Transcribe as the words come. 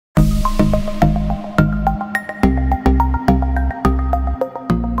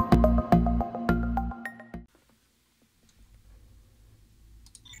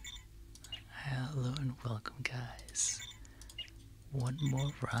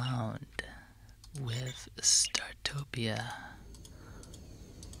around with Startopia.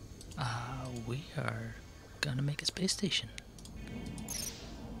 We are gonna make a space station.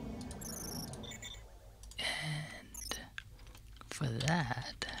 And for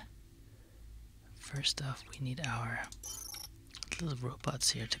that, first off, we need our little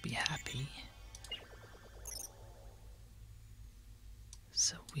robots here to be happy.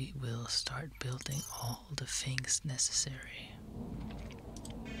 So we will start building all the things necessary.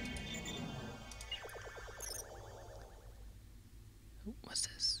 Ooh, what's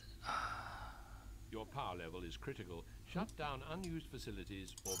this? Your power level is critical. Shut down unused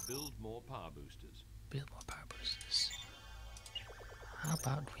facilities or build more power boosters. Build more power boosters. How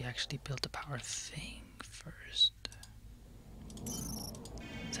about we actually build the power thing first?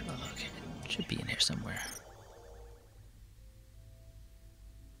 Let's have a look. It should be in here somewhere.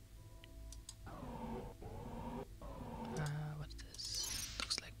 What's this?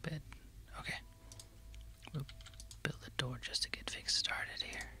 Looks like bed. Okay. We'll build a door just to get things started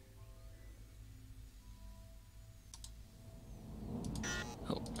here.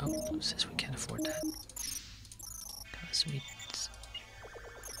 Oh, no, it says we can't afford that. Because we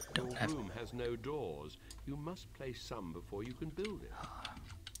don't have... Your room has no doors. You must place some before you can build it. Oh,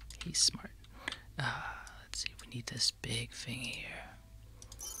 he's smart. Let's see, we need this big thing here.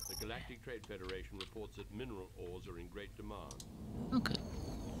 The Galactic Trade Federation reports that mineral ores are in great demand. Okay.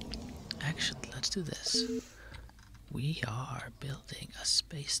 Actually, let's do this. We are building a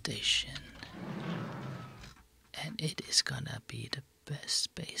space station. And it is gonna be the best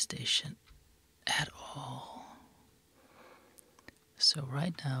space station at all. So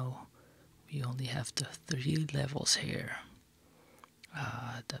right now, we only have the 3 levels here.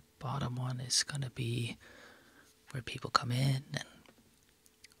 The bottom one is gonna be where people come in and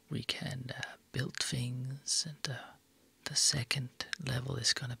we can build things, and the second level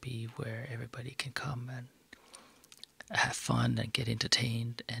is gonna be where everybody can come and have fun and get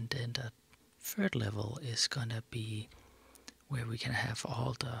entertained, and then the third level is gonna be where we can have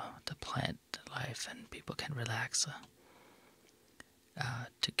all the plant life and people can relax.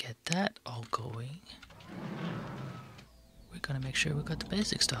 To get that all going, we're gonna make sure we got the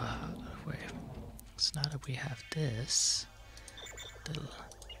basic stuff out of the way. So now that we have this little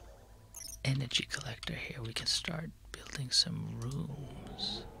energy collector here, we can start building some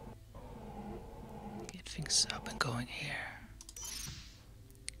rooms. Get things up and going here.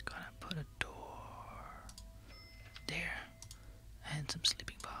 Gonna put a door there and some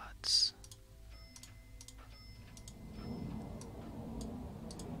sleeping pods.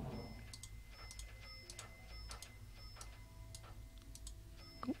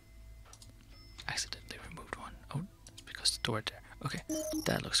 Cool. Accidentally removed one. Oh, it's because the door there. Okay,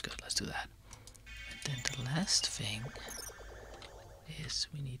 that looks good. Let's do that. And then the last thing is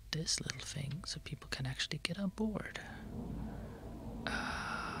we need this little thing so people can actually get on board.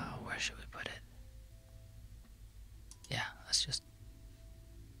 Where should we put it? Yeah, let's just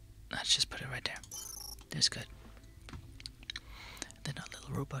put it right there. That's good. Then our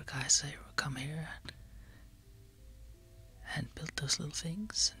little robot guys here will come here and build those little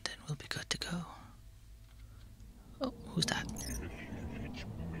things, and then we'll be good to go. Oh, who's that? It's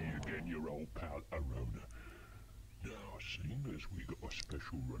me again, your old pal Arona. Now, seeing as we got a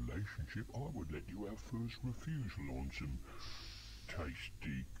special relationship, I would let you have first refusal on some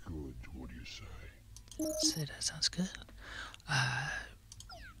tasty goods. What do you say? Say that sounds good.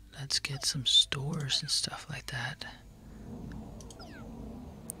 Let's get some stores and stuff like that.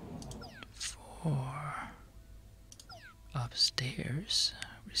 For upstairs,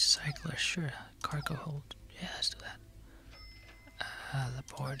 recycler, sure. Cargo hold, yeah, let's do that.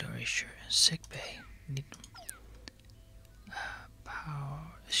 Laboratory, sure. Sick bay, need power,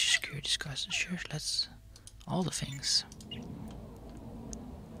 security disguise, sure. Let's all the things.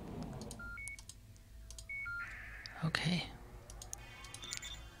 Okay.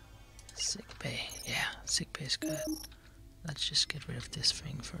 Sick bay, yeah, sick bay is good. Let's just get rid of this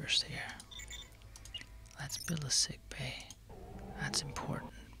thing first here. Let's build a sick bay. That's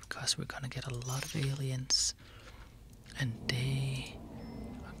important because we're gonna get a lot of aliens, and they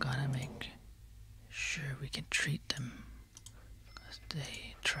are gonna make sure we can treat them because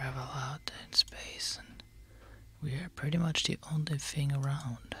they travel out in space and we are pretty much the only thing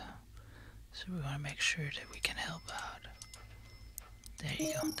around. So we want to make sure that we can help out. There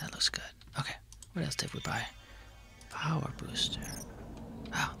you go, that looks good. Okay, what else did we buy? Power booster.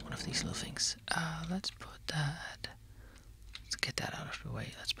 Ah, one of these little things. Let's put that. Let's get that out of the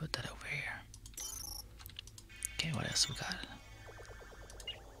way. Let's put that over here. Okay, what else we got?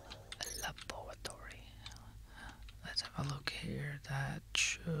 A laboratory. Let's have I'll look here. That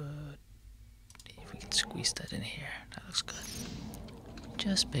should... If we can squeeze that in here, that looks good.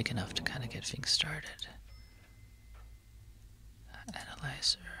 Just big enough to kind of get things started.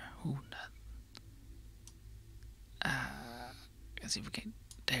 Analyzer. Ooh, not... Let's see if we can...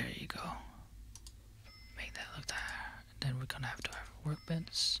 There you go. Make that look there. And then we're gonna have to have a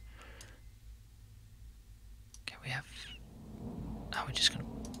workbench. Can we have... Now we're just gonna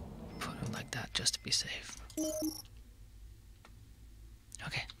put it like that just to be safe.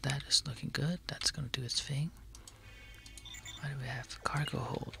 Okay, that is looking good. That's gonna do its thing. What do we have? Cargo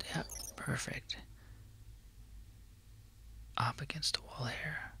hold. Yeah, perfect. Up against the wall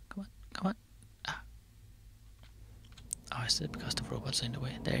here. Come on, come on. Ah. Oh, is it because the robot's in the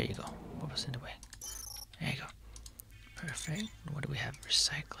way? There you go. Robot's in the way. There you go. Perfect. What do we have?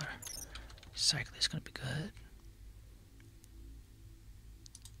 Recycler. Recycler is gonna be good.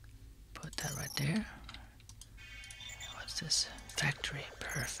 Put that right there. What's this? Factory.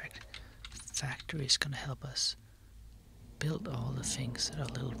 Perfect. Factory is gonna help us build all the things that our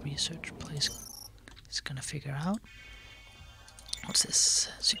little research place is gonna figure out. What's this?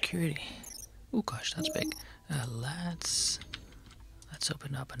 Security. Oh gosh, that's big. Let's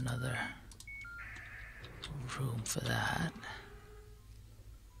open up another room for that.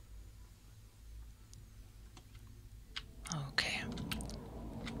 Okay.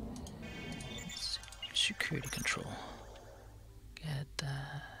 Security control. Get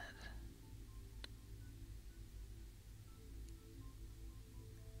that.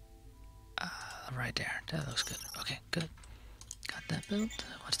 Right there. That looks good. Okay, good. Got that built.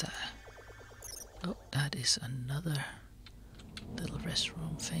 What's that? Oh, that is another little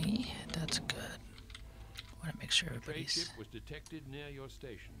restroom thingy. That's good. Want to make sure everybody's Trade ship was detected near your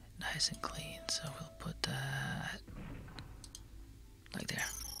station. nice and clean. So we'll put that like there.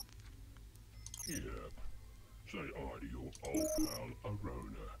 Yep. Say hi to your old pal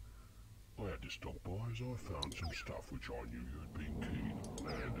Arona. I had to stop by as I found some stuff which I knew you'd been keen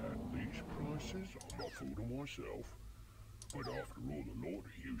on, and at these prices, I'm not fooling myself. But after all the loyalty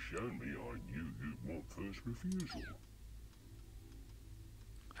you've shown me, I knew you'd want first refusal.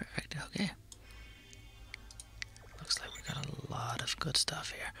 Perfect. Okay. Looks like we got a lot of good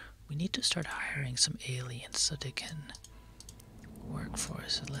stuff here. We need to start hiring some aliens so they can work for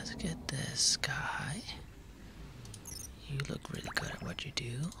us. So let's get this guy. You look really good at what you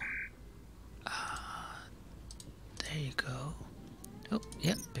do. There you go. Oh,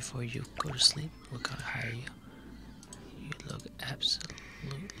 yeah, before you go to sleep, we're gonna hire you. You look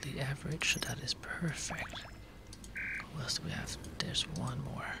absolutely average, so that is perfect. What else do we have? There's one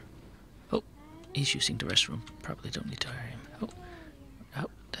more. Oh, he's using the restroom. Probably don't need to hire him. Oh,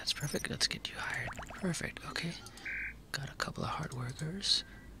 that's perfect. Let's get you hired. Perfect, okay. Got a couple of hard workers.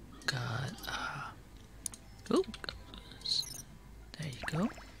 Got, oh, there you go.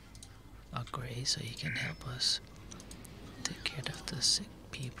 A Gray, so he can help us take care of the sick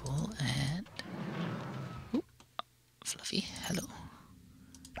people. And ooh, Fluffy, hello.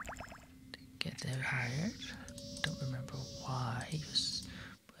 Get them hired. Don't remember why,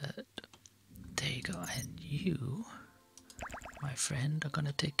 but there you go. And you, my friend, are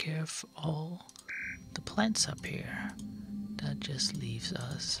gonna take care of all the plants up here. That just leaves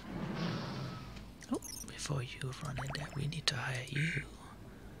us. Oh, before you run in there, we need to hire you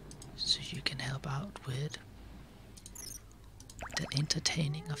so you can help out with the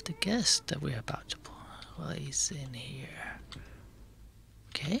entertaining of the guests that we're about to place in here.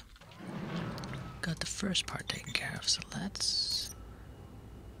 Okay, got the first part taken care of, so let's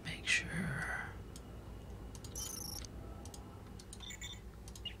make sure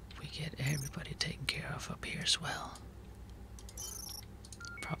we get everybody taken care of up here as well.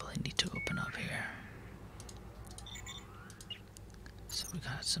 Probably need to open up here. So we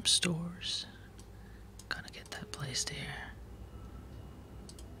got some stores. Gonna get that placed here.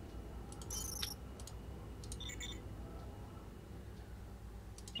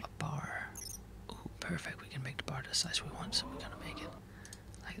 A bar. Ooh, perfect. We can make the bar the size we want, so we're gonna make it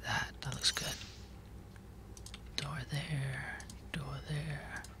like that. That looks good. Door there. Door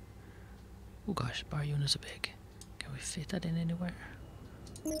there. Oh gosh, bar units are big. Can we fit that in anywhere?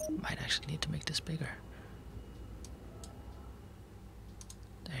 Might actually need to make this bigger.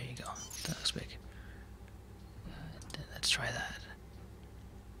 There you go. That looks big. Then let's try that.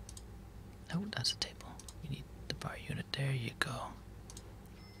 No, that's a table. We need the bar unit. There you go.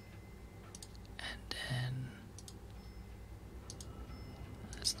 And then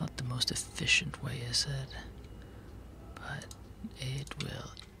that's not the most efficient way, is it? But it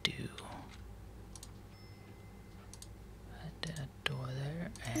will do. And then a door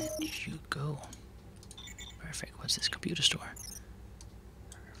there, and you go. Perfect. What's this? Computer store.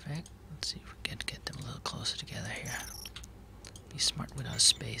 Perfect. Let's see if we can get them a little closer together here. Be smart with our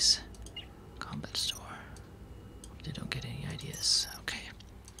space. Combat store. Hope they don't get any ideas. Okay.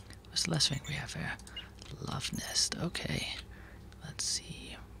 What's the last thing we have here? Love nest. Okay. Let's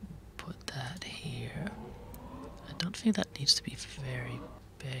see. Put that here. I don't think that needs to be very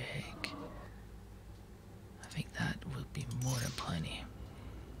big. I think that will be more than plenty.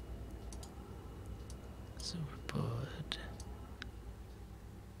 So we put...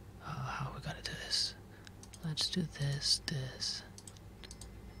 how are we gonna do this? Let's do this,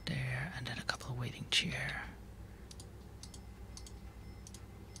 there, and then a couple of waiting chair.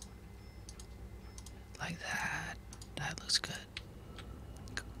 Like that. That looks good.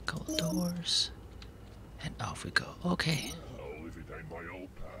 Couple doors. And off we go. Okay. Well, if it ain't my old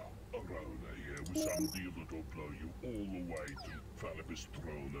pal, Arona here, with some deal that'll blow you all the way to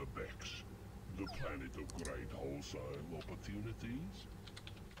Phalabistrona Bex, the planet of great wholesale opportunities.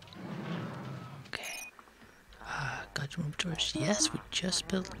 Okay. Got room for tourists. Yes, we just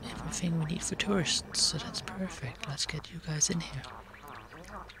built everything we need for tourists, so that's perfect. Let's get you guys in here.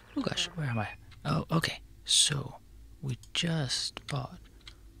 Oh gosh, where am I? Oh, okay. So, we just bought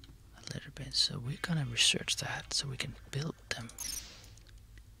a litter bin, so we're gonna research that so we can build them.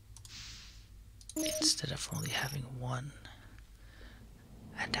 Instead of only having one.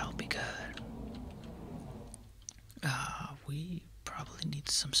 And that'll be good. We probably need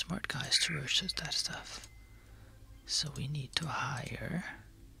some smart guys to research that stuff. So we need to hire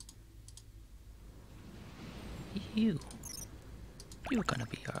you. You're gonna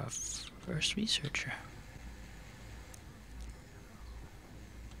be our first researcher.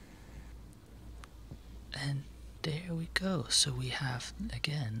 And there we go. So we have,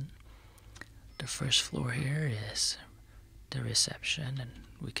 again, the first floor here is the reception, and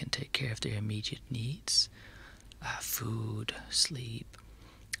we can take care of their immediate needs. Food, sleep,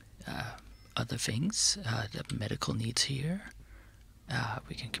 other things, the medical needs here.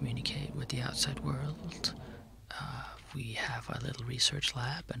 We can communicate with the outside world. We have our little research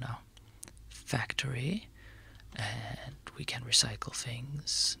lab and a factory, and we can recycle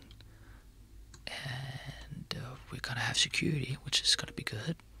things. And we're gonna have security, which is gonna be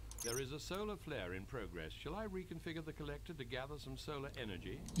good. There is a solar flare in progress. Shall I reconfigure the collector to gather some solar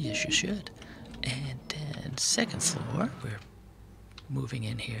energy? Yes, you should. And then second floor, we're moving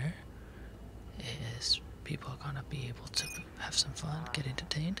in here, is people are gonna be able to have some fun, get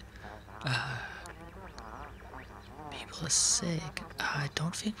entertained. People are sick. I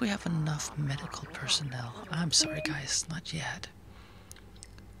don't think we have enough medical personnel. I'm sorry, guys, not yet.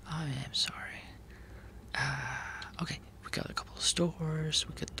 I am sorry. Okay, we got a couple of stores,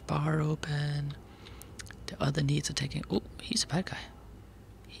 we got the bar open. The other needs are taking... Oh, he's a bad guy.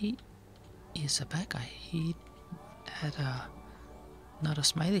 He is a bad guy. He had not a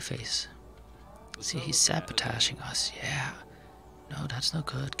smiley face. See, he's sabotaging us. Yeah. No, that's no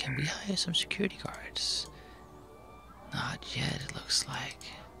good. Can we hire some security guards? Not yet, it looks like.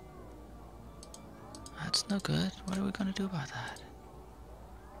 That's no good. What are we gonna do about that?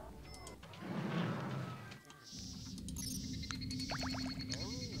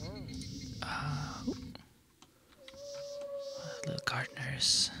 Little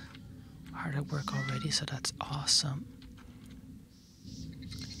gardeners hard at work already, so that's awesome.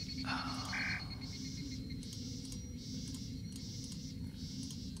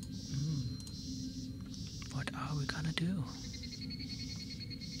 What are we gonna do?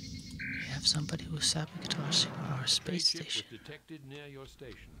 We have somebody who's sabotaging our space station. Was detected near your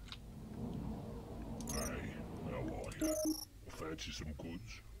station. Hey, how are you? Fancy some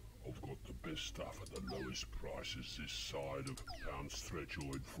goods? I've got the best stuff at the lowest prices this side of Pound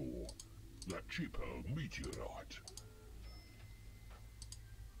Stretchoid 4. That cheapo meteorite.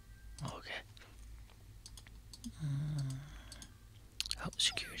 Okay. Oh,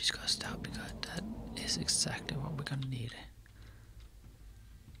 security's cost out because that is exactly what we're gonna need.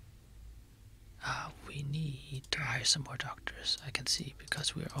 We need to hire some more doctors, I can see,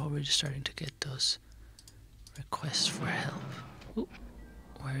 because we're already starting to get those requests for help. Ooh,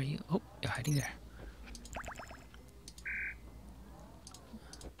 where are you? Oh, you're hiding there.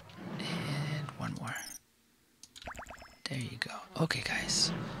 And one more. There you go. Okay,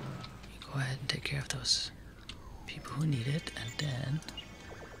 guys. You go ahead and take care of those people who need it, and then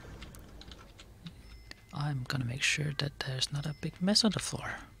I'm gonna make sure that there's not a big mess on the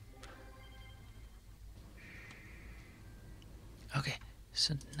floor. Okay,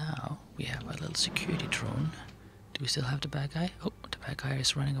 so now we have a little security drone. Do we still have the bad guy? Oh, the bad guy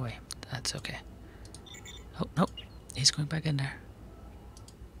is running away. That's okay. Oh, no, he's going back in there.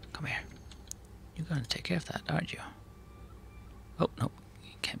 Come here. You're gonna take care of that, aren't you? Oh, no.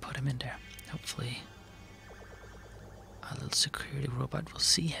 You can't put him in there. Hopefully, a little security robot will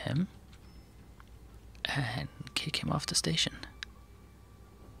see him and kick him off the station.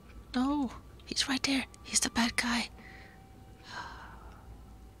 No! He's right there! He's the bad guy!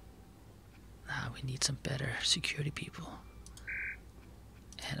 Now we need some better security people.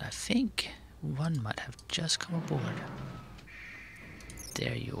 And I think one might have just come aboard.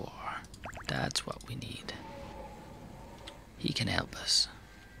 There you are. That's what we need. He can help us.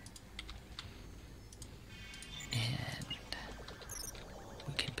 And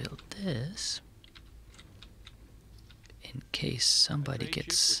we can build this in case somebody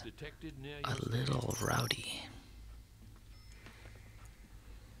gets a little rowdy.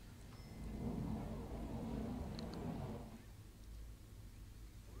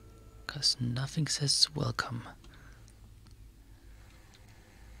 Because nothing says welcome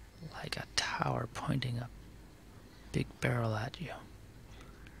like a tower pointing a big barrel at you.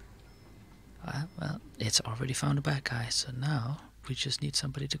 Well, it's already found a bad guy, so now we just need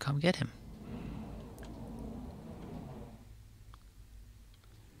somebody to come get him.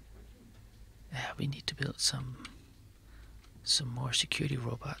 Yeah, we need to build some more security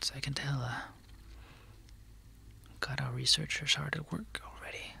robots. I can tell. Got our researchers hard at work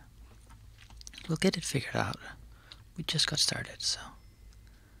already. We'll get it figured out. We just got started, so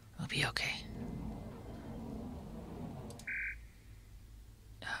we'll be okay.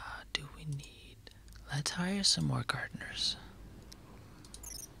 Do we need... Let's hire some more gardeners.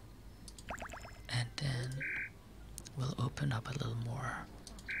 And then we'll open up a little more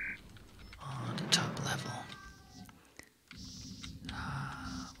on the top level.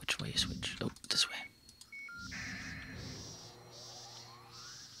 Which way you switch? Oh, this way.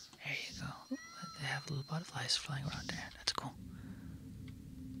 There you go. They have little butterflies flying around there. That's cool.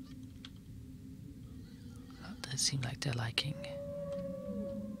 Oh, they seem like they're liking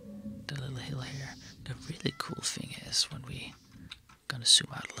the little hill here. The really cool thing is when we gonna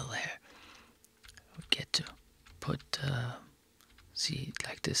zoom out a little here, we get to put see,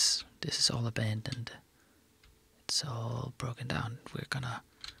 like this is all abandoned. It's all broken down. We're gonna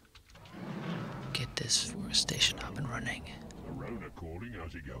get this station up and running. Arona calling,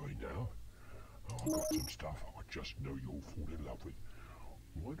 how's it going now? Oh, I've got some stuff I just know you'll fall in love with.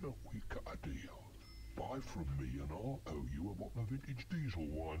 Why don't we cut a deal? Buy from me and I'll owe you a bottle of vintage diesel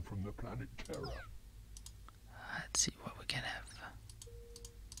wine from the planet Terra. Let's see what we can have.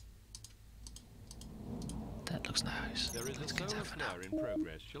 That looks nice. There is a solar flare in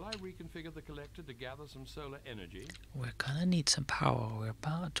progress. Shall I reconfigure the collector to gather some solar energy? We're gonna need some power. We're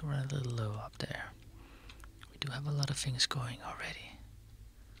about to run a little low up there. We do have a lot of things going already.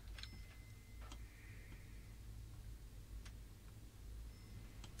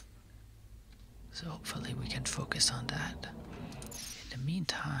 So hopefully we can focus on that. In the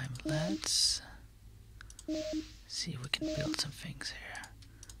meantime, let's see if we can build some things here.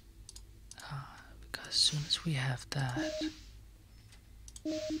 Because as soon as we have that,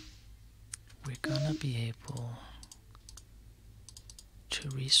 we're gonna be able to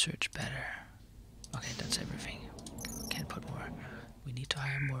research better. Okay, that's everything. Can't put more. We need to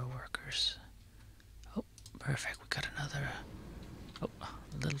hire more workers. Oh, perfect. We got another. Oh,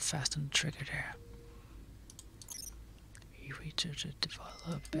 a little fast on the trigger there. Research and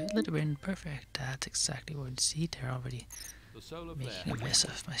develop a little bit. Perfect. That's exactly what we see. They're already making a mess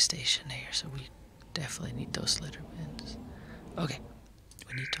of my station here, so we definitely need those litter bins. Okay,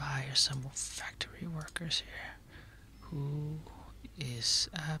 we need to hire some factory workers here. Who is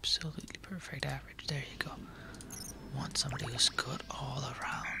absolutely perfect average. There you go. Want somebody who's good all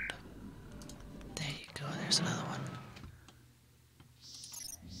around. There you go. There's another one.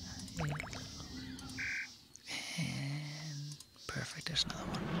 And perfect. There's another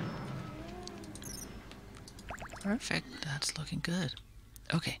one. Perfect. That's looking good.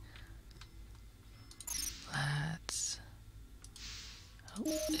 Okay. Let's... Oh,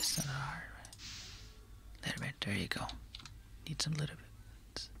 it's not hard. Little bit. There you go. Need some little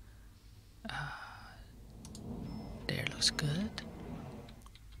bits. There, looks good.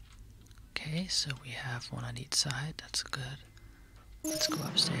 Okay, so we have one on each side. That's good. Let's go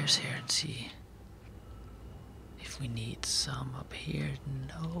upstairs here and see if we need some up here.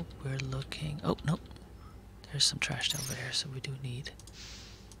 Nope, we're looking... Oh, nope. There's some trash over there, so we do need...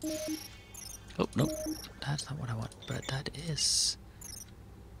 Oh, nope. That's not what I want, but that is...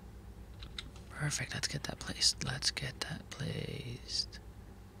 Perfect, let's get that placed. Let's get that placed...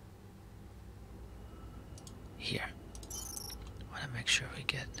 here. I want to make sure we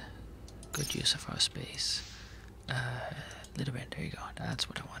get good use of our space. Little bit, there you go. That's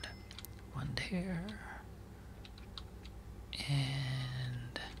what I wanted. one there.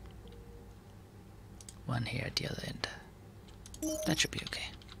 And one here at the other end. That should be okay.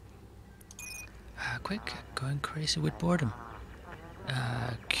 Quick, going crazy with boredom.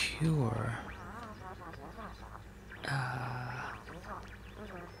 Cure.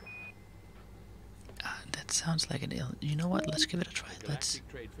 That sounds like an ill. You know what? Let's give it a try. Let's.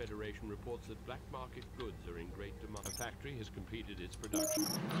 Galactic Trade Federation reports that black market goods are in great demand. A factory has completed its production.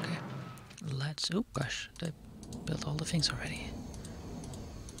 Okay. Let's. Oh gosh, they built all the things already.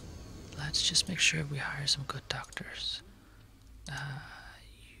 Let's just make sure we hire some good doctors.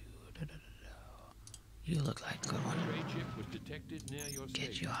 You look like a good one. A trade ship was detected near your Get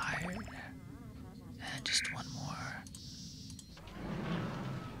station. you hired. And just one more.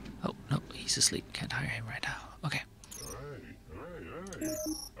 Oh, no, he's asleep. Can't hire him right now. Okay. Hey. A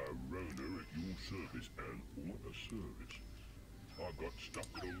Rona at your service, and what a service. I got stuff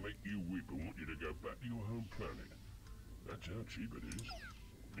that'll make you weep and want you to go back to your home planet. That's how cheap it is.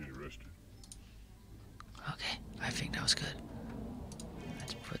 Interested? Okay, I think that was good.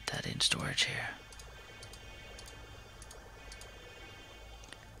 Let's put that in storage here.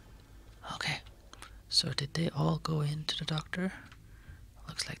 Okay, so did they all go into the doctor?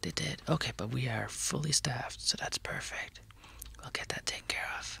 Looks like they did. Okay, but we are fully staffed, so that's perfect. We'll get that taken care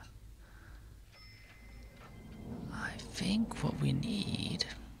of. I think what we need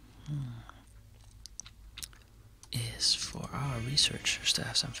is for our researchers to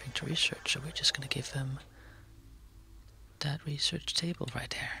have something to research, so we're just going to give them that research table right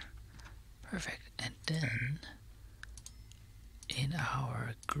there. Perfect. And then in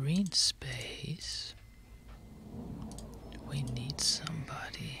our green space, we need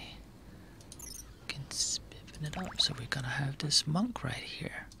somebody who can spin it up. So we're gonna have this monk right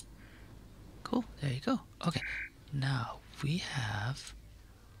here. Cool, there you go. Okay, now we have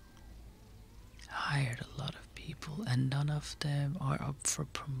hired a lot of people and none of them are up for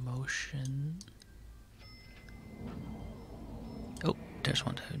promotion. Oh, there's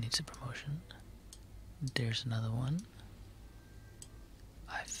one who needs a promotion. There's another one.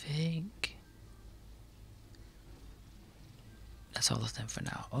 I think that's all of them for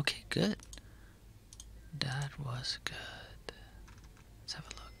now. Okay, good. That was good. Let's have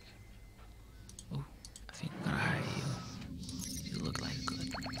a look. Ooh, I think I'm gonna hire you. You look like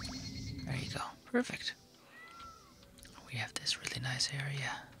good. There you go. Perfect. We have this really nice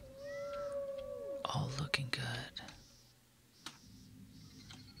area. All looking good.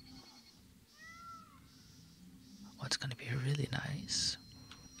 What's gonna be really nice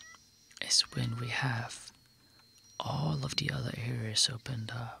is when we have all of the other areas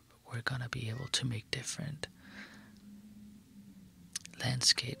opened up, we're gonna be able to make different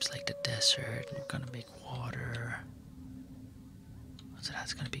landscapes like the desert. We're gonna make water. So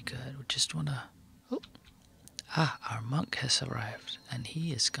that's gonna be good. We just wanna. Oh. Our monk has arrived, and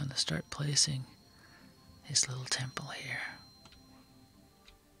he is gonna start placing his little temple here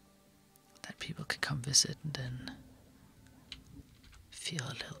that people can come visit and then feel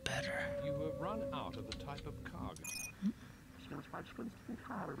a little better. You have run out of the type of cargo.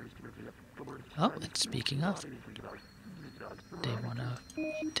 Oh, and speaking of, they want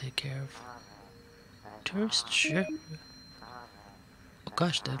to take care of tourists, sure. Oh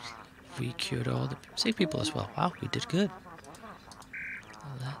gosh, we cured all the sick people as well. Wow, we did good.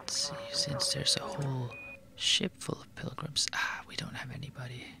 Let's see, since there's a whole ship full of pilgrims, we don't have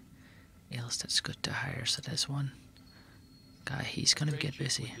anybody else that's good to hire, so there's one guy, he's gonna get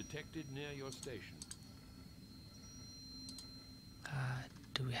busy. Detected near your station.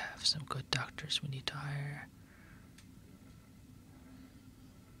 Do we have some good doctors we need to hire?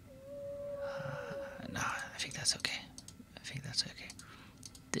 No, I think that's okay.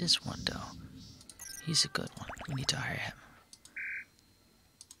 This one though, he's a good one. We need to hire him.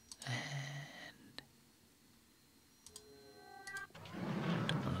 And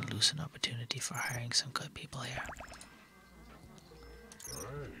don't want to lose an opportunity for hiring some good people here.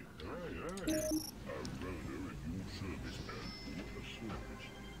 Hey. A Rona at your service, and what a service.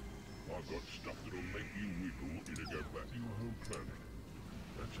 I got stuff that'll make you weep and want you to go back to your home planet.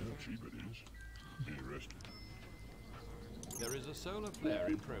 That's how cheap it is. Interested? There is a solar flare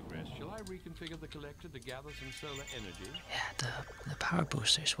in progress. Shall I reconfigure the collector to gather some solar energy? Yeah, the power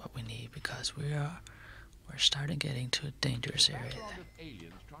booster is what we need because we're starting getting to a dangerous area. With a background of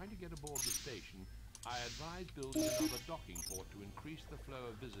aliens trying to get aboard the station, I advise building another docking port to increase the flow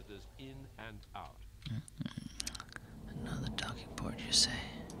of visitors in and out. Another docking port, you say?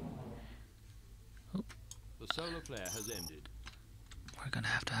 Oop. The solar flare has ended. We're gonna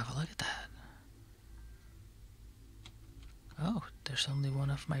have to have a look at that. Oh, there's only one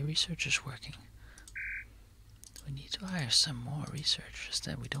of my researchers working. We need to hire some more researchers.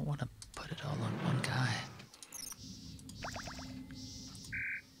 Then we don't want to put it all on one guy.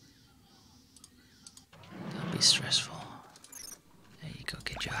 That'll be stressful. There you go,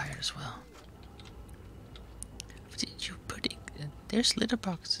 get you hired as well. Did you put it? There's litter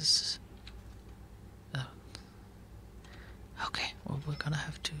boxes. Oh. Okay, well we're gonna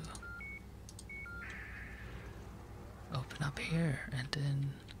have to open up here and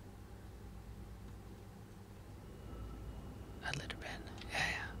then a litter bin.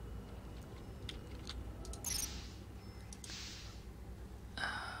 Yeah.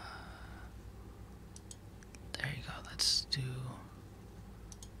 There you go. Let's do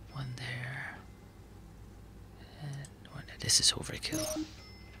one there and one there. This is overkill.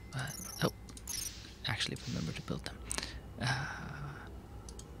 But oh, actually remember to build them.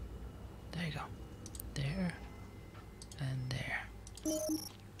 There you go. There and there.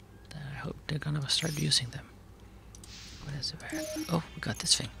 Then I hope they're gonna start using them. What is it? Oh, we got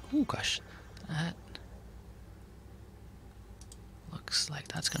this thing. Oh gosh, that looks like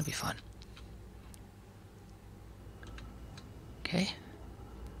that's gonna be fun. Okay.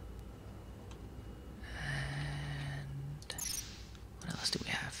 And what else do we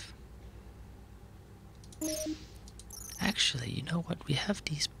have? Actually, you know what? We have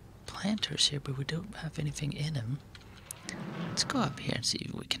these planters here, but we don't have anything in them. Let's go up here and see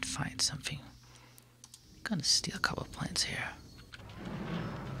if we can find something. I'm gonna steal a couple of plants here.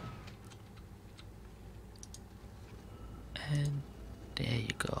 And there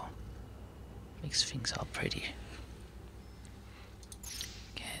you go. Makes things all pretty.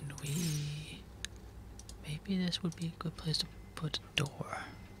 Can we... Maybe this would be a good place to put a door.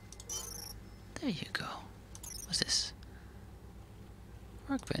 There you go. What's this?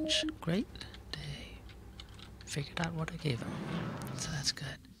 Workbench. Great. They figured out what I gave them. So that's good.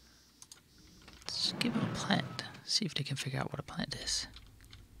 Let's give them a plant. See if they can figure out what a plant is.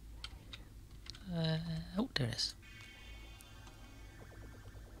 Oh, there it is.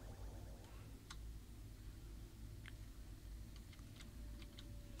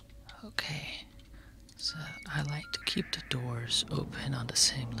 Okay. So I like to keep the doors open on the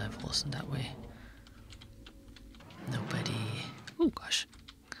same levels, and that way nobody... Oh gosh.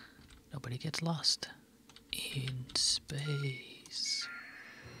 Nobody gets lost in space.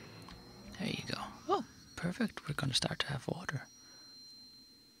 There you go. Oh, perfect. We're gonna start to have water.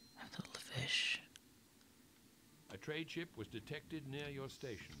 Have the little fish. A trade ship was detected near your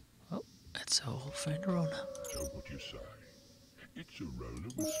station. Oh, it's our old friend Rona. So what you say? It's a Rona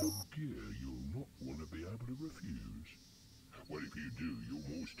with some gear you'll not want to be able to refuse. Well, if you do,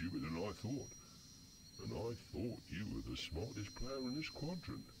 you're more stupid than I thought. And I thought you were the smartest player in this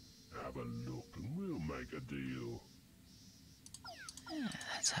quadrant. Have a look and we'll make a deal. Yeah,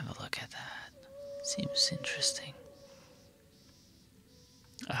 let's have a look at that. Seems interesting.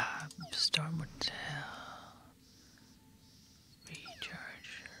 Storm Motel.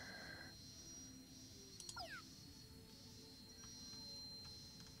 Recharger.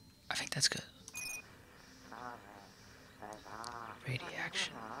 I think that's good.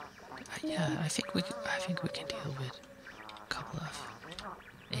 Radiation. Yeah, I think we can deal with a couple of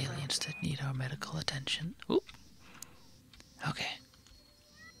aliens that need our medical attention. Oop. Okay.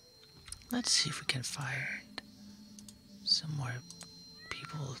 Let's see if we can find some more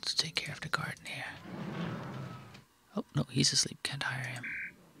people to take care of the garden here. Oh, no, he's asleep. Can't hire him.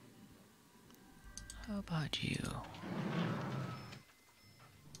 How about you?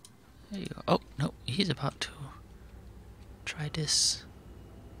 There you go. Oh, no, he's about to try this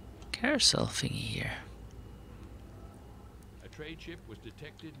carousel thingy here. A trade ship was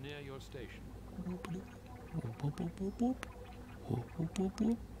detected near your station. Whoop, whoop, whoop, whoop, whoop, whoop. Whoop, whoop, whoop,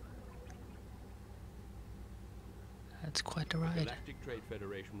 whoop. That's quite the The ride. Galactic Trade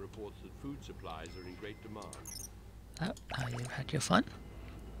Federation reports that food supplies are in great demand. Oh, now you've had your fun.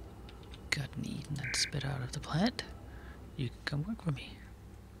 Gotten eaten and spit out of the plant. You can come work for me.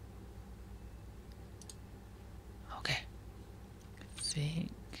 Okay. I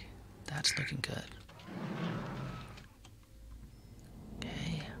think that's looking good.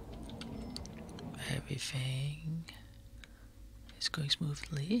 Okay. Everything is going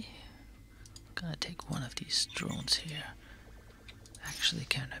smoothly. I'm gonna take one of these drones here. Actually,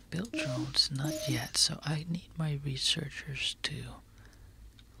 can I build drones? Not yet, so I need my researchers to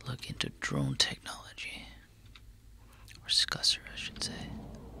look into drone technology. Or Scusser, I should say.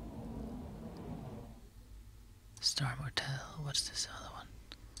 Star Motel, what's this other one?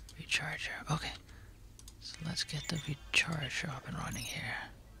 Recharger, okay. So let's get the recharger up and running here.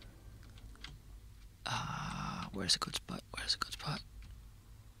 Where's a good spot? Where's a good spot?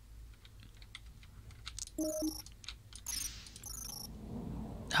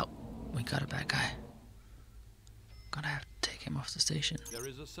 Oh, we got a bad guy. Gonna have to take him off the station. There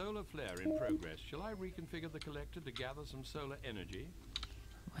is a solar flare in progress. Shall I reconfigure the collector to gather some solar energy?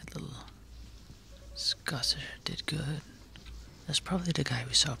 My little Scusser did good. That's probably the guy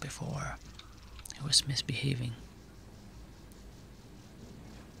we saw before. He was misbehaving.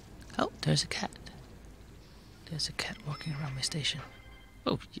 Oh, there's a cat. There's a cat walking around my station.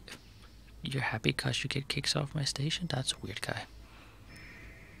 Oh, you're happy because you get kicks off my station? That's a weird guy.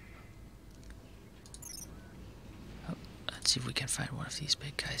 Oh, let's see if we can find one of these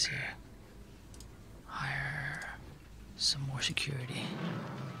big guys here. Hire some more security.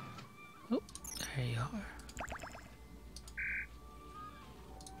 Oh, there you are.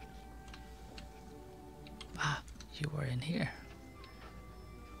 Ah, you were in here.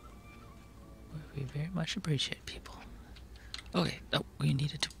 We very much appreciate people. Okay, oh, we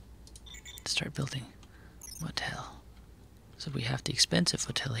needed to start building motel. So we have the expensive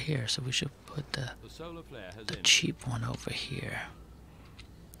hotel here, so we should put the solar flare has ended. cheap one over here.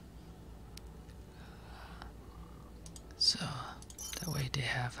 So that way they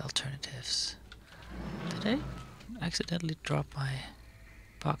have alternatives. Did I accidentally drop my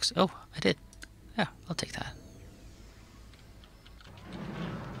box? Oh, I did. Yeah, I'll take that.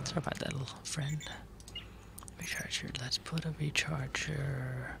 Sorry about that, little friend. Recharger. Let's put a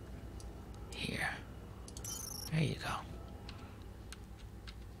recharger here. There you go.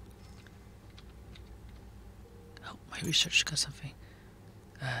 Oh, my research got something.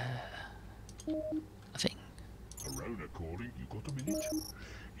 A thing. Arona calling, you got a minute?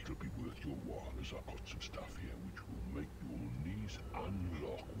 It'll be worth your while as I've got some stuff here which will make your knees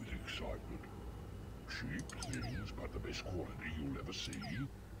unlock with excitement. Cheap things, but the best quality you'll ever see.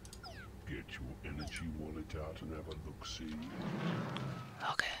 Get your energy wallet out and have a look-see.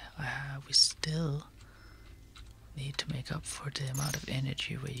 Okay, we still need to make up for the amount of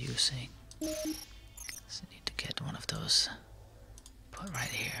energy we're using. So I need to get one of those put right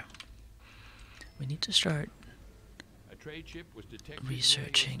here. We need to start A trade ship was detected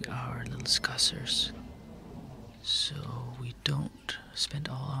researching our little scussers so we don't spend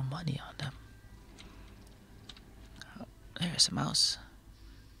all our money on them. Oh, there's a mouse.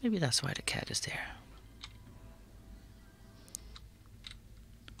 Maybe that's why the cat is there.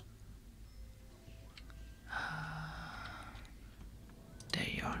 There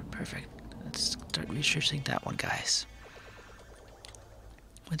you are. Perfect. Let's start researching that one, guys.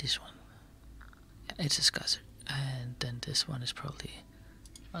 What is one? Yeah, it's a scusser. And then this one is probably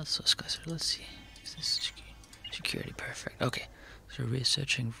also a scusser. Let's see. Is this security? Perfect. Okay. So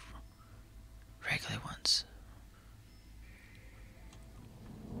researching regular ones.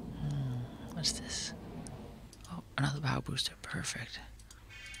 What's this? Oh, another power booster. Perfect.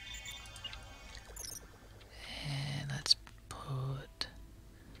 And let's put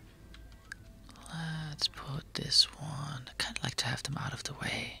this one. I kind of like to have them out of the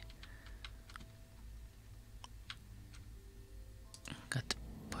way. Got to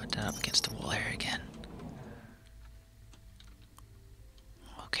put that up against the wall here again.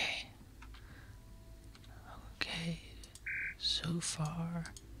 Okay. Okay. So far,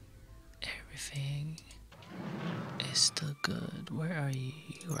 everything is still good. Where are you?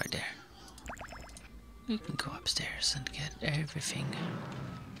 You right there. We can go upstairs and get everything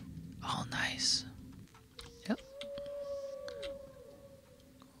all nice. Yep.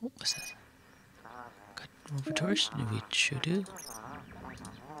 What was that? Got movie tours? We should do.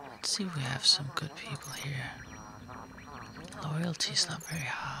 Let's see if we have some good people here. Loyalty's not very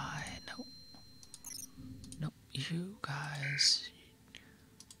high. Nope. Nope. You guys.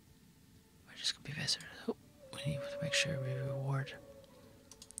 We're just gonna be visitors. Oh, we need to make sure we reward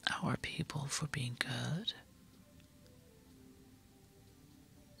our people for being good.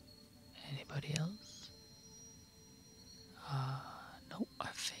 Anybody else? No, I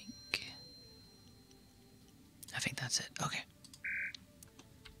think that's it. Okay.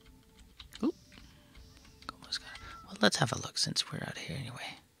 Oop. Almost got it. Well, let's have a look since we're out here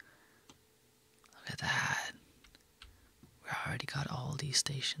anyway. Look at that. We already got all these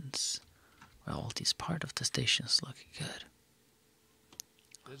stations. Well, all these part of the stations looking good.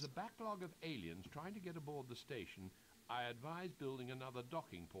 There's a backlog of aliens trying to get aboard the station. I advise building another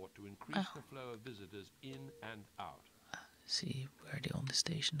docking port to increase the flow of visitors in and out. See, we're the only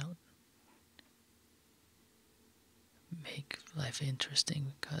station out. Make life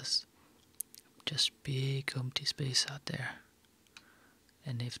interesting because just big empty space out there.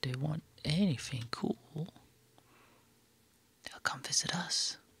 And if they want anything cool, they'll come visit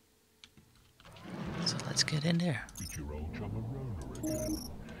us. So Let's get in there. It's your old chum Arona again.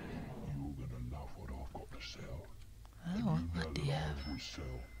 You're gonna love what I've got to sell. Oh, And what do you have? I always sell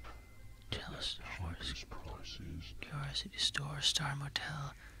Jealous Horse, cheapest prices. Curiosity Store, Star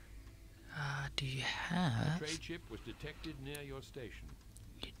Motel. Do you A have... trade ship was detected near your station.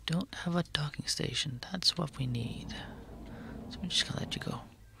 You don't have a docking station. That's what we need. So we're just gonna let you go.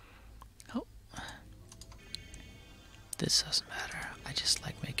 Oh. This doesn't matter. I just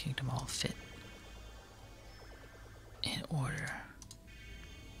like making them all fit in order.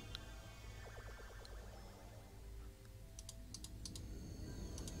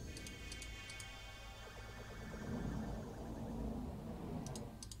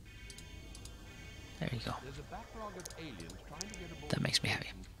 There you go. There's a backlog of aliens trying to get aboard. That makes me happy.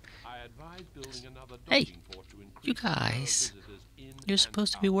 I advise building another Hey, docking port to increase you the flow of guys. visitors in You're and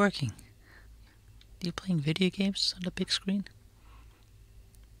supposed to be out. working. You playing video games on the big screen?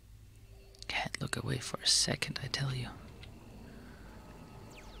 Can't look away for a second, I tell you.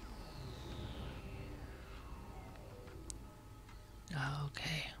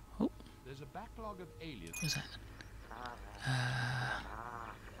 Okay. Oh, There's a backlog of aliens. what's that?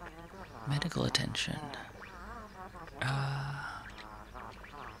 Medical attention.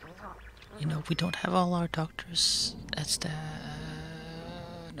 You know, we don't have all our doctors. That's the...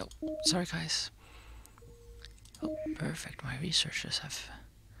 No. Sorry, guys. Oh, perfect. My researchers have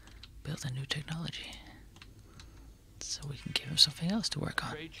built a new technology. So we can give him something else to work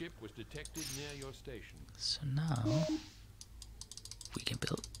on. Trade ship was detected near your station. So now we can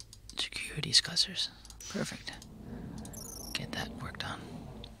build security scuzzers. Perfect. Get that work done.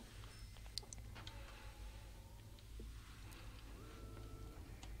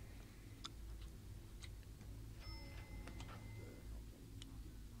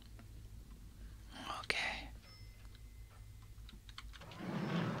 Okay.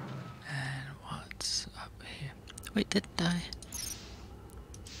 And what's up here? Wait, didn't I?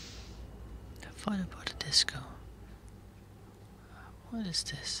 I thought I bought a disco. What is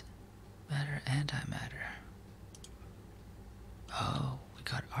this? Matter, antimatter. Oh, we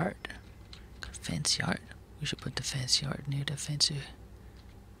got art. Got fancy art. We should put the fancy art near the fancy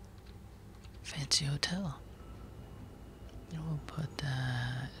hotel. And we'll put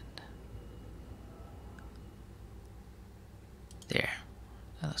that there.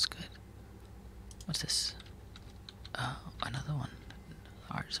 That looks good. What's this? Oh, another one.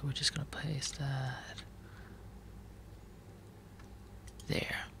 Art. So we're just gonna place that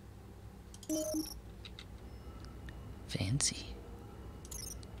there. Fancy.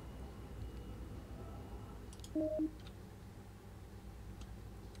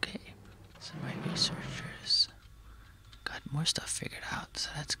 Okay, so my researchers got more stuff figured out, so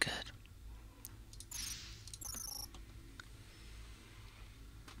that's good.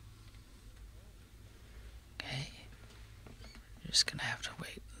 Okay, you're just gonna have to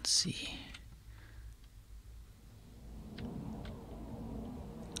wait and see.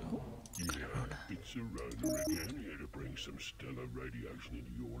 It's Arona again, here to bring some stellar radiation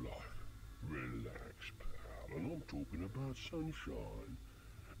into your life. Relax, pal, and I'm talking about sunshine.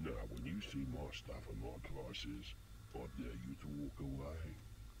 Now, when you see my stuff and my prices, I dare you to walk away.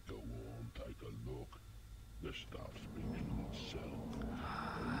 Go on, take a look. The stuff speaks for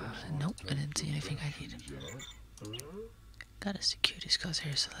itself. Nope, I didn't see anything I needed. Got a security scuzz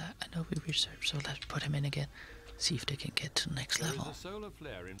here, so that I know we researched, so let's put him in again. See if they can get to the next There level. is a solar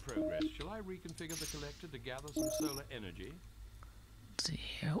flare in progress. Shall I reconfigure the collector to gather some solar energy? Let's see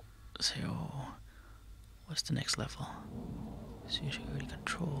here. So, what's the next level? Security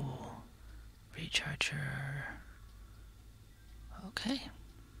control, recharger. Okay.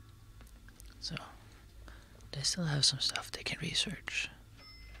 So, they still have some stuff they can research.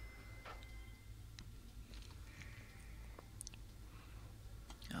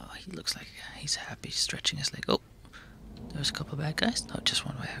 Oh, he looks like he's happy, stretching his leg. Oh, there's a couple bad guys? No, just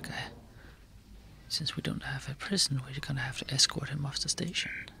one bad guy. Since we don't have a prison, we're gonna have to escort him off the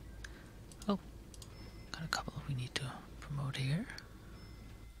station. Oh, got a couple we need to promote here.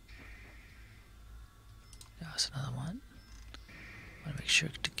 There's another one. Wanna make sure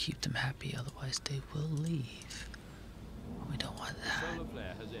to keep them happy, otherwise they will leave. We don't want that. Solar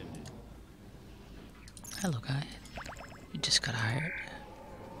flare has ended. Hello, guy. You just got hired.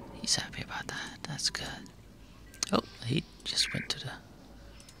 He's happy about that. That's good. Oh, he just went to the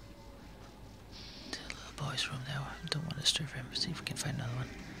little boy's room there. Don't want to disturb him. See if we can find another one.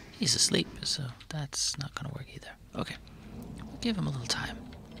 He's asleep, so that's not gonna work either. Okay, we'll give him a little time.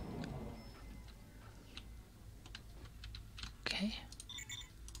 Okay.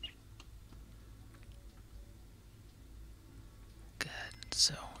 Good.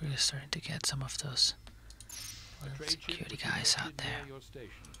 So we're starting to get some of those A little trade ship security was guys out detected near there. your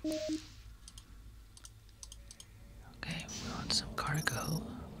station. Okay, we want some cargo.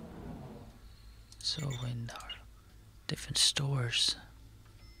 So when our different stores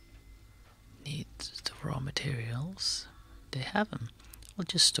need the raw materials, they have them. We'll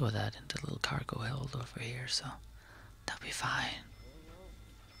just store that in the little cargo held over here, so that'll be fine.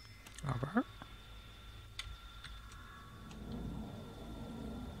 Robert?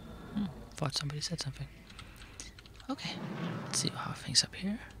 Thought somebody said something. Okay, let's see how things up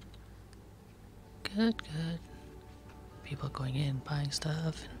here. Good, good. People going in, buying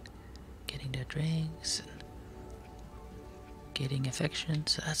stuff, and getting their drinks, and getting affection,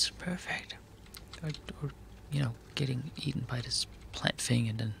 so that's perfect. Or you know, getting eaten by this plant thing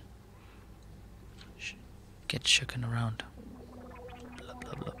and then get shooken around. Blah,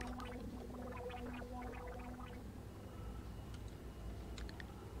 blah, blah, blah.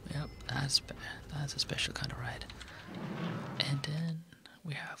 Yep, that's a special kind of ride. And then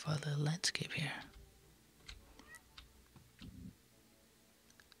we have our little landscape here.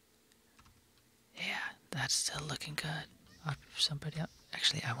 Yeah, that's still looking good. Somebody up.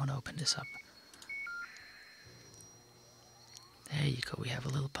 Actually, I want to open this up. There you go. We have a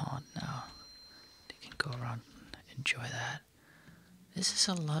little pond now. They can go around and enjoy that. This is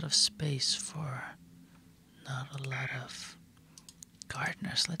a lot of space for not a lot of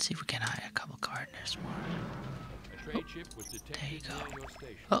gardeners. Let's see if we can hire a couple gardeners more. A trade ship was detected There you go. near your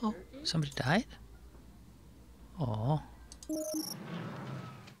station. Uh-oh, somebody died? Oh.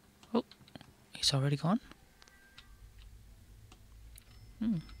 Oh, he's already gone?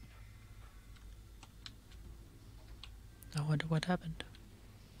 I wonder what happened.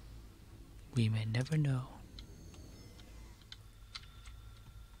 We may never know.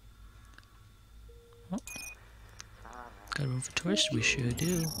 Oh. Got room for tourists? We sure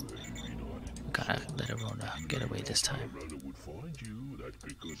do. We gotta let Arona get away this time. Arona would find you. That's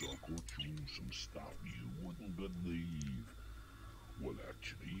because I got you some stuff you wouldn't believe. Well,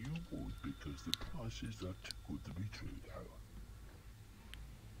 actually, you would because the prices are too good to be true, though.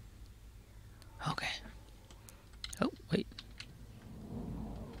 Okay. Oh, wait.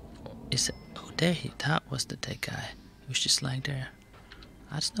 Is it? Oh, there he. That was the dead guy. He was just lying there.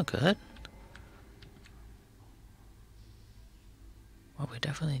 That's no good. Well, we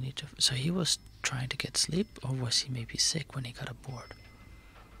definitely need to. So he was trying to get sleep, or was he maybe sick when he got aboard?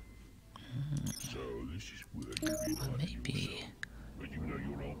 So this is where you Well, maybe. But you know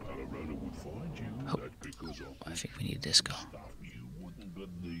your old pal Arona would find you. Oh, That's because I think we need a disco. stuff you wouldn't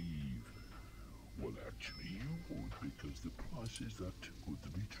believe. Well, actually, you would because the prices are too good to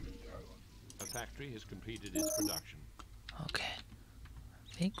be true, though. A factory has completed its production. Okay.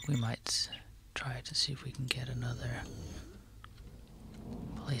 I think we might try to see if we can get another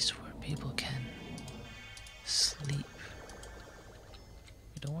place where people can sleep.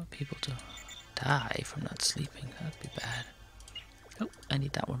 We don't want people to die from not sleeping. That'd be bad. Oh, I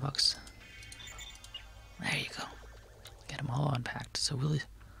need that one box. There you go. Get them all unpacked. So we'll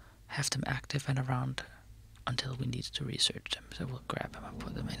have them active and around until we need to research them. So we'll grab them and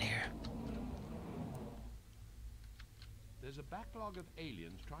put them in here. There's a backlog of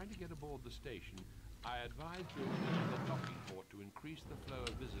aliens trying to get aboard the station. I advise building another docking port to increase the flow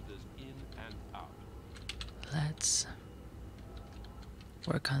of visitors in and out. Let's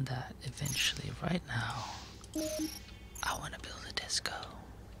work on that eventually. Right now, I want to build a disco.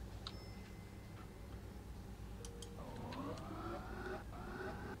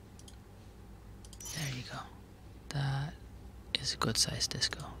 There you go. That is a good sized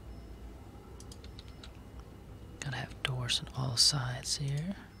disco. Gotta have doors on all sides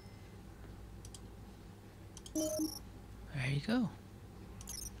here. There you go.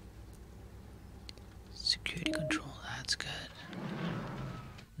 Security control, that's good.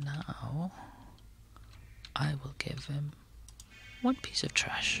 Now, I will give him one piece of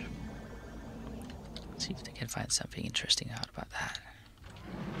trash. Let's see if they can find something interesting out about that.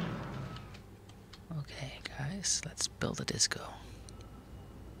 Okay, guys, let's build a disco.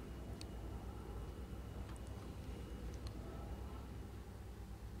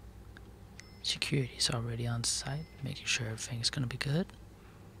 Security's already on site, making sure everything's gonna be good.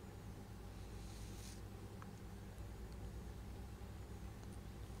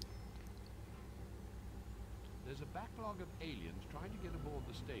 There's a backlog of aliens trying to get aboard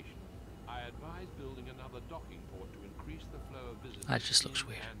the station. I advise building another docking port to increase the flow of visitors That just looks in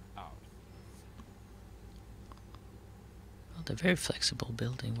weird. and out. Well, they're very flexible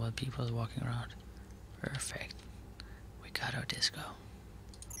building while people are walking around. Perfect. We got our disco.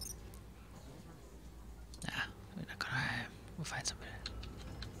 Nah, we're not gonna. We'll find somebody.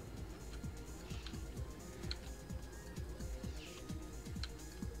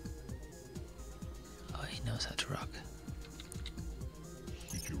 was that truck?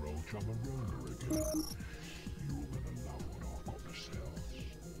 It's your old chum Arona again. You're gonna love what I've got to sell.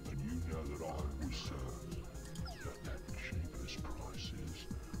 And you know that I always serve at that cheapest prices.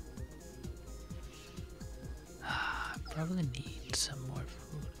 I probably need some more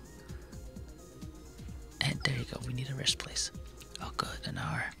food. And there you go, we need a rest place. Oh good, and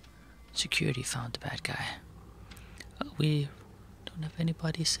our security found the bad guy. We don't have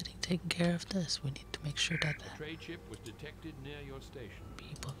anybody sitting taking care of this. We need to make sure that A trade ship was detected near your station.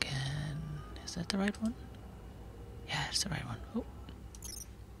 people can... Is that the right one? Yeah, it's the right one. Oh.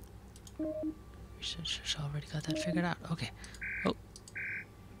 Researchers already got that figured out. Okay. Oh.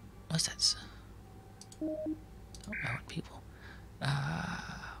 What's that? Oh, I want people.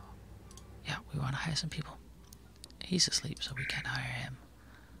 Yeah, we want to hire some people. He's asleep, so we can't hire him.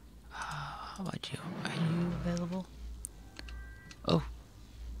 How about you? Are you available? Oh,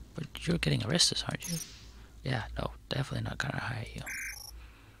 but you're getting arrested, aren't you? Yeah, no, definitely not gonna hire you.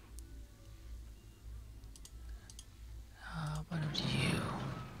 How about you?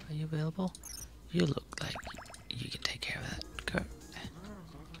 Are you available? You look like you can take care of that. Girl.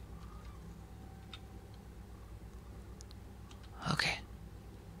 Okay.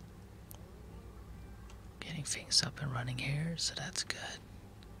 Getting things up and running here, so that's good.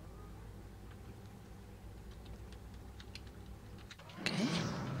 Okay.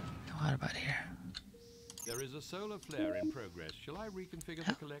 Now what about here? There is a solar flare in progress. Shall I reconfigure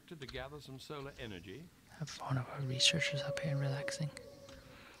the collector to gather some solar energy? Have one of our researchers up here and relaxing.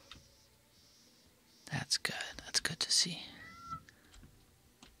 That's good. That's good to see.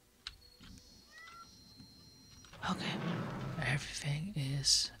 Okay. Everything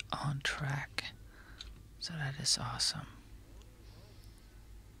is on track. So that is awesome.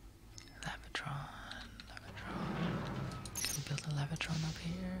 Levitron. Can we build a Levitron up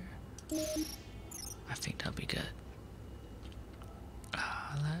here? I think that'll be good.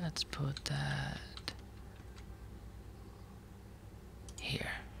 Let's put that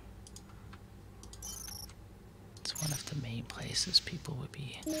here. It's one of the main places people would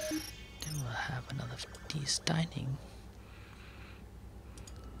be. Then we'll have another of these dining.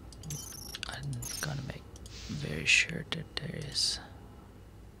 I'm gonna make very sure that there is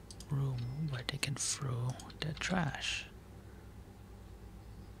room where they can throw their trash.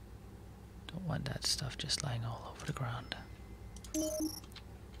 Don't want that stuff just lying all over the ground.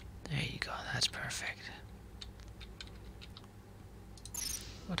 There you go, that's perfect.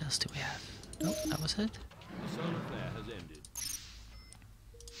 What else do we have? Nope, that was it. The solar flare has ended.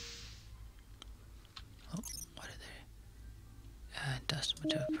 Oh, what are they? Dust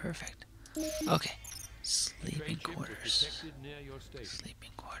material, perfect. Okay, sleeping quarters. Near your station.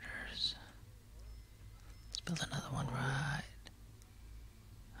 Sleeping quarters. Let's build another one, right?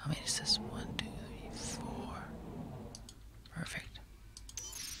 How many is this? 1, 2, 3, 4. Perfect.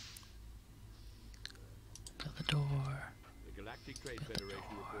 Build the door. The Galactic Trade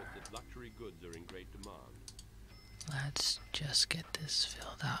Federation reports that luxury goods are in great demand. Let's just get this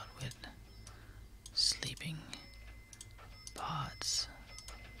filled out with sleeping pods.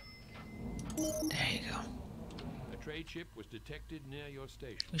 There you go. A trade ship was detected near your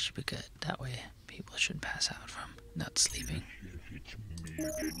station. We should be good. That way people should pass out from not sleeping. Yes, it's me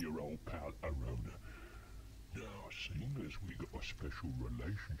again, your old pal Arona. Now, seeing as we got a special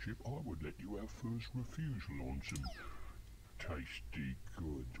relationship, I would let you have first refusal on some tasty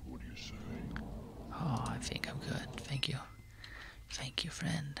goods. What do you say? Oh, I think I'm good. Thank you. Thank you,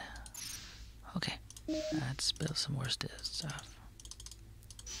 friend. Okay, let's build some more stuff.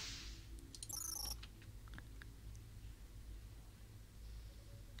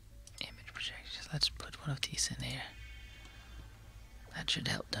 Image projections. Let's put one of these in here. That should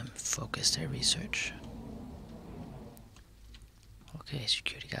help them focus their research. Okay,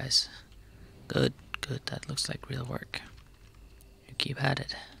 security guys. Good, good. That looks like real work. You keep at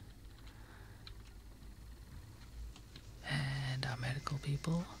it. And our medical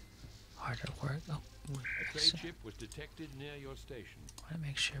people, hard at work. Oh, A trade ship was detected near your station. want to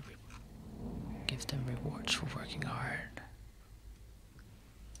make sure we give them rewards for working hard.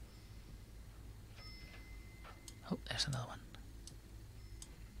 Oh, there's another one.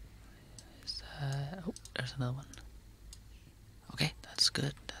 Oh, there's another one. Okay, that's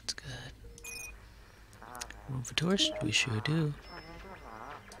good. That's good. Room for tourists? We sure do.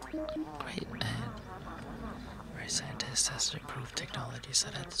 Great, and our scientist has to improve technology, so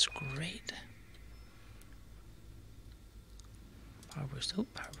that's great. Power boost. Oh,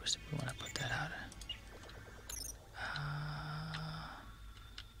 power boost. We want to put that out.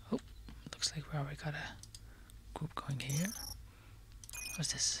 Oh, looks like we already got a group going here.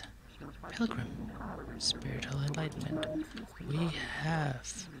 What's this? Pilgrim. Spiritual enlightenment. We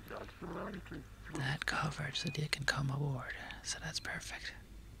have that covered so they can come aboard. So that's perfect.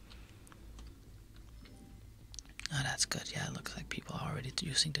 Oh, that's good. Yeah, it looks like people are already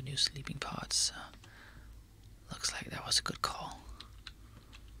using the new sleeping pods. So looks like that was a good call.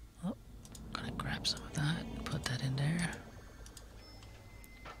 Oh, gonna grab some of that and put that in there.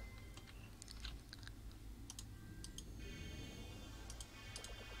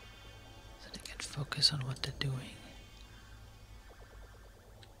 So they can focus on what they're doing.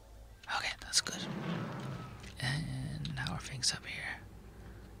 Okay, that's good. And how are things up here?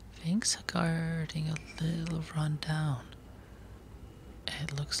 Things are getting a little run down.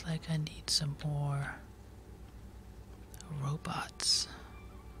 It looks like I need some more robots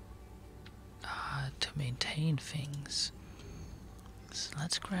to maintain things. So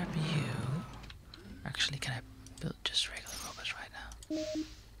let's grab you. Actually, can I build just regular robots right now?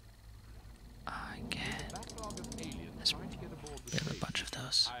 I can. Let's build a bunch of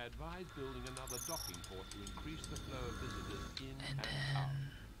those. I advise building another docking port to increase the flow of visitors in And and then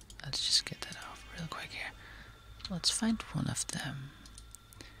out. let's just get that off real quick here. Let's find one of them.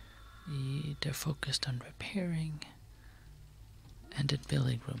 They're focused on repairing and then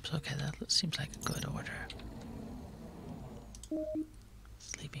building rooms. Okay, that seems like a good order.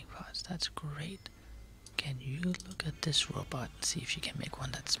 Sleeping pods, that's great. Can you look at this robot and see if you can make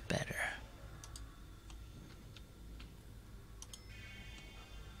one that's better?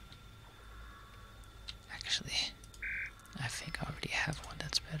 Actually, I think I already have one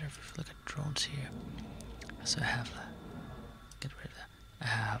that's better. If we look at drones here, so I have get rid of that. I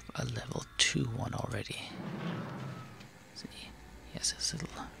have a level 2 one already. See, he has his little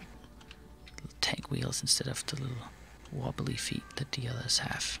tank wheels instead of the little wobbly feet that the others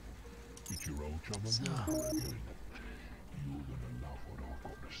have. It's your old chum So, again. You're gonna love what I've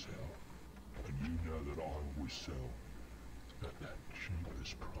got to sell. And you know that I always sell at that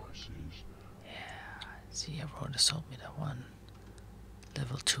cheapest prices. yeah, see, everyone sold me that one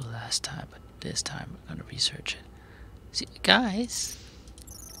level 2 last time, but this time I'm gonna research it. See, guys,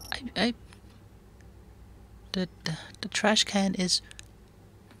 the trash can is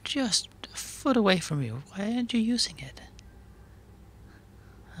just a foot away from you. Why aren't you using it?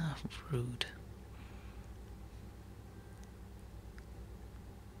 Oh, rude.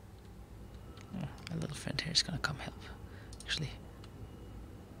 Oh, my little friend here is gonna come help. Actually,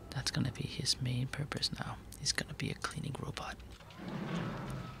 that's gonna be his main purpose now. He's gonna be a cleaning robot.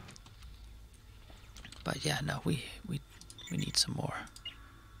 But yeah, no, we need some more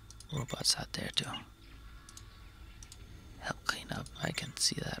robots out there to help clean up. I can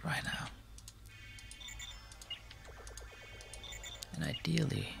see that right now. And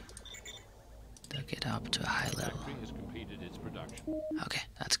ideally, they'll get up to a high level. Factory has completed its production. Okay,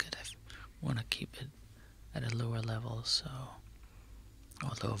 that's good. I want to keep it at a lower level,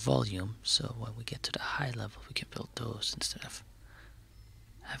 or lower volume, so when we get to the high level, we can build those instead of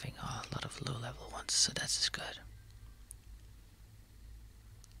having a lot of low level ones. So that's good.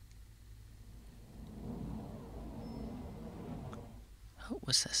 Oh,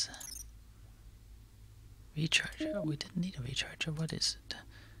 what's this? Recharger. We didn't need a recharger. What is it?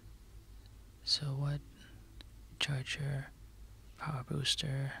 So what? Charger, power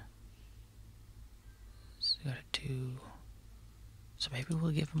booster. So we got a 2. So maybe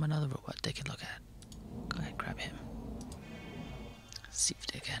we'll give him another robot they can look at. Go ahead, grab him. See if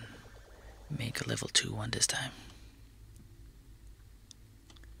they can make a level 2 one this time.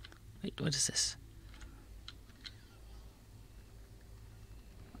 Wait, what is this?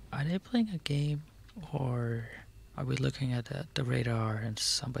 Are they playing a game, or are we looking at the radar and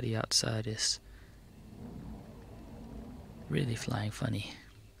somebody outside is really flying funny?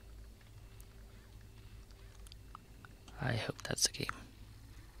 I hope that's the game.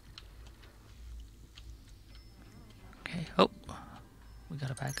 Okay, oh, we got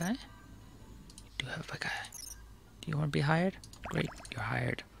a bad guy? We do have a bad guy. Do you want to be hired? Great, you're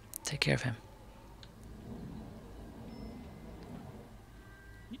hired. Take care of him.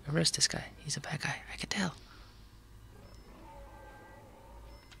 Arrest this guy. He's a bad guy. I can tell.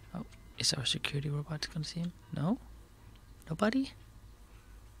 Oh, is our security robot gonna see him? No? Nobody?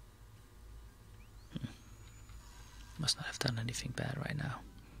 Must not have done anything bad right now.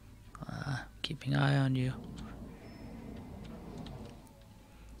 Keeping an eye on you.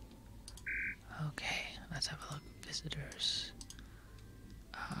 Okay, let's have a look. Visitors.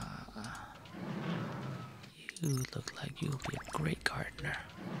 You look like you'll be a great gardener.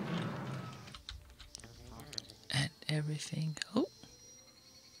 And everything. Oh,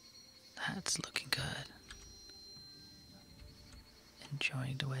 that's looking good.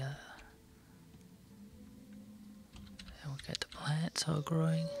 Enjoying the That's all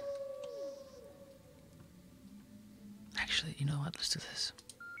growing. Actually, you know what? Let's do this.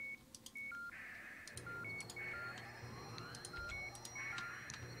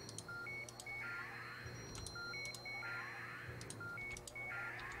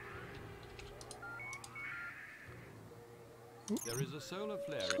 There is a solar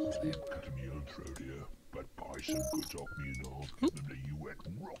flare. Cutting my own throat here, but buy some goods off me and I'll give them to you at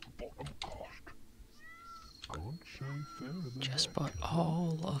rock bottom cost. Can't say fairer than Just that. bought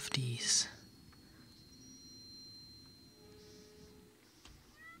all of these.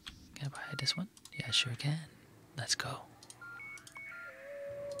 Can I buy this one? Yeah, sure can. Let's go.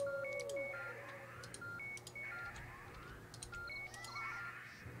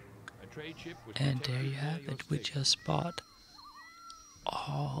 A trade ship was And detected there you near have your it. We station. just bought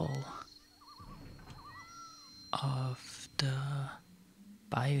all of the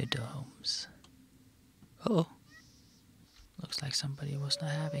biodomes. Oh, looks like somebody was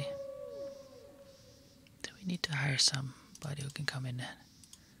not happy. Do we need to hire somebody who can come in and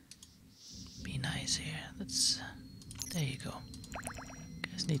be nice here? Let's. There you go.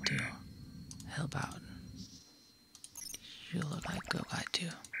 Guys need to help out. You look like a good guy too.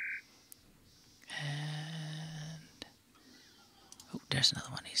 And oh, there's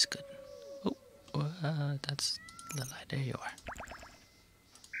another one. He's good. Oh, that's the light. There you are.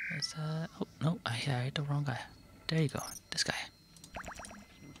 Is that? Oh no, I hit the wrong guy. There you go. This guy.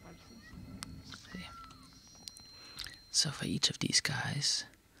 See. So for each of these guys,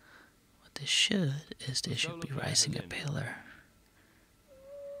 what they should is they should be rising a pillar.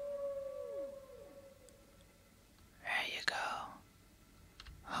 There you go.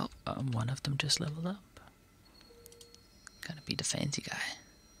 Oh, one of them just leveled up. Gotta be the fancy guy.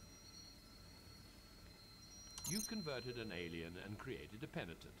 You converted an alien and created a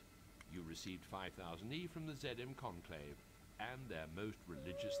penitent. You received 5,000 E from the ZM Conclave and their most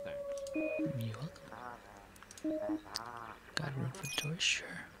religious thanks. You welcome. Got room for the door?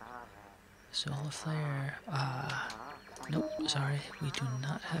 Sure. Solar flare. Nope, sorry. We do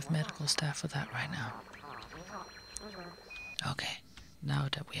not have medical staff for that right now. Okay, now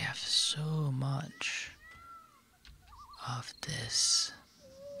that we have so much of this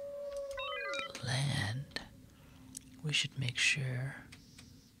land, we should make sure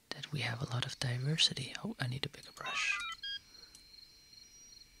that we have a lot of diversity. Oh, I need a bigger brush.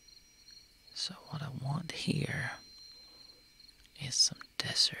 So what I want here is some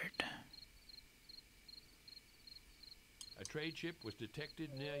desert. A trade ship was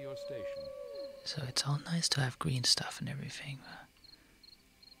detected near your station. So it's all nice to have green stuff and everything, but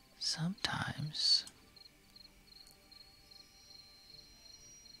sometimes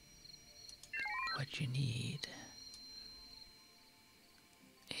what you need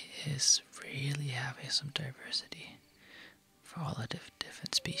is really having some diversity for all the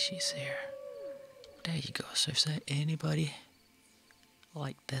different species here. There you go. So if there's anybody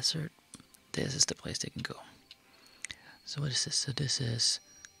like desert, this is the place they can go. So what is this? So this is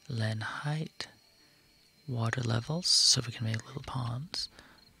land height, water levels, so we can make little ponds,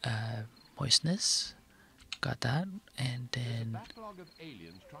 moistness, got that, and then Backlog of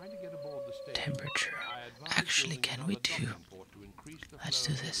aliens trying to get aboard the station. temperature. I advise Actually, building can we another do? docking port to increase the Let's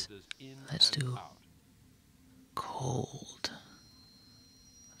flow do of this. visitors in Let's and do out. cold.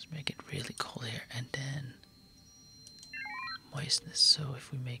 Let's make it really cold here, and then moistness. So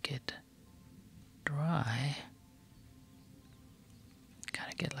if we make it dry,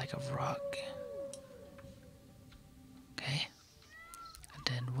 kind of get like a rock. Okay. And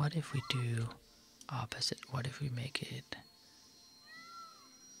then what if we do opposite? What if we make it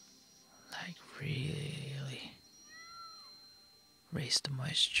like really raise the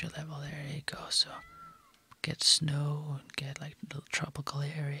moisture level? There you go. So get snow and get like a little tropical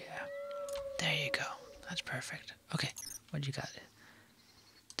area. There you go. That's perfect. Okay, what you got?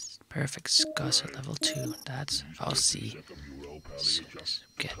 It's perfect. Scuzzer level 2. That's I'll see as soon as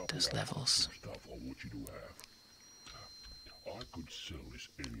we get those levels. Stuff I want you to have. I could sell this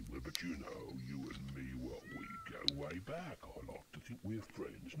anywhere, but you know, you and me, well, we go way back. I like to think we're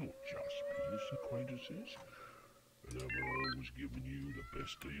friends, not just business acquaintances. And I'm always giving you the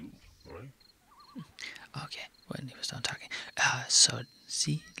best deals, right? Okay, when he was done talking. So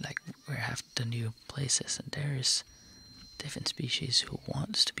see, like we have the new places, and there's different species who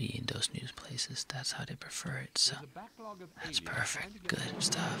wants to be in those new places. That's how they prefer it. So There's a backlog of that's aliens trying to perfect. get Good aboard.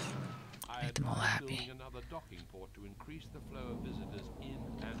 stuff. I Make them all advise happy. building another docking port to increase the flow of visitors in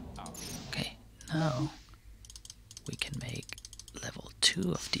and out. Okay, now we can make level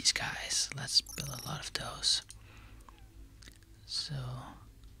 2 of these guys. Let's build a lot of those. So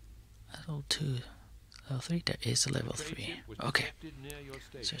level 2, Level 3? There is a level 3. Trade ship was Okay. detected near your So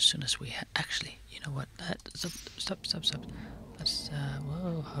station. as soon as we actually, you know what? Stop. Let's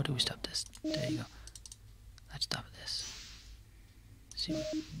whoa, how do we stop this? There you go. Let's stop this. See, how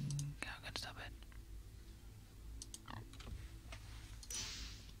can I stop it?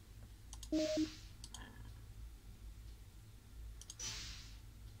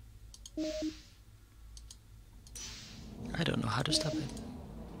 I don't know how to stop it.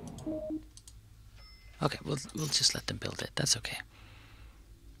 Okay, we'll just let them build it. That's okay.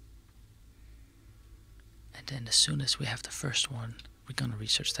 And then as soon as we have the first one, we're gonna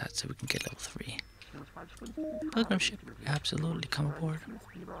research that so we can get level 3. Pilgrim ship, absolutely, come aboard.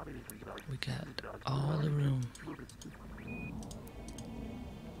 We got all the room.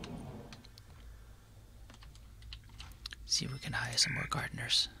 See if we can hire some more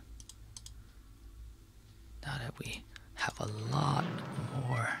gardeners. Now that we have a lot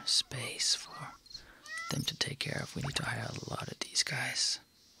more space for them to take care of, we need to hire a lot of these guys.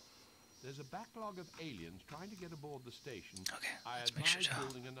 There's a backlog of aliens trying to get aboard the station. Okay, I let's make sure advise to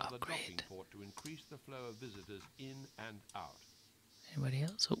building another docking upgrade. port to increase the flow of visitors in and out. Anybody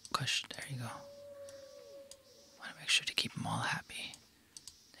else? Oh, gosh, there you go. Want to make sure to keep them all happy.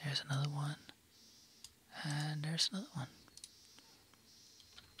 There's another one. And there's another one.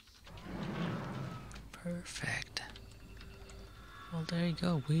 Perfect. Well, there you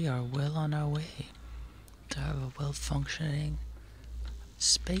go. We are well on our way to have a well-functioning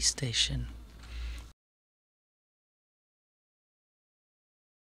space station.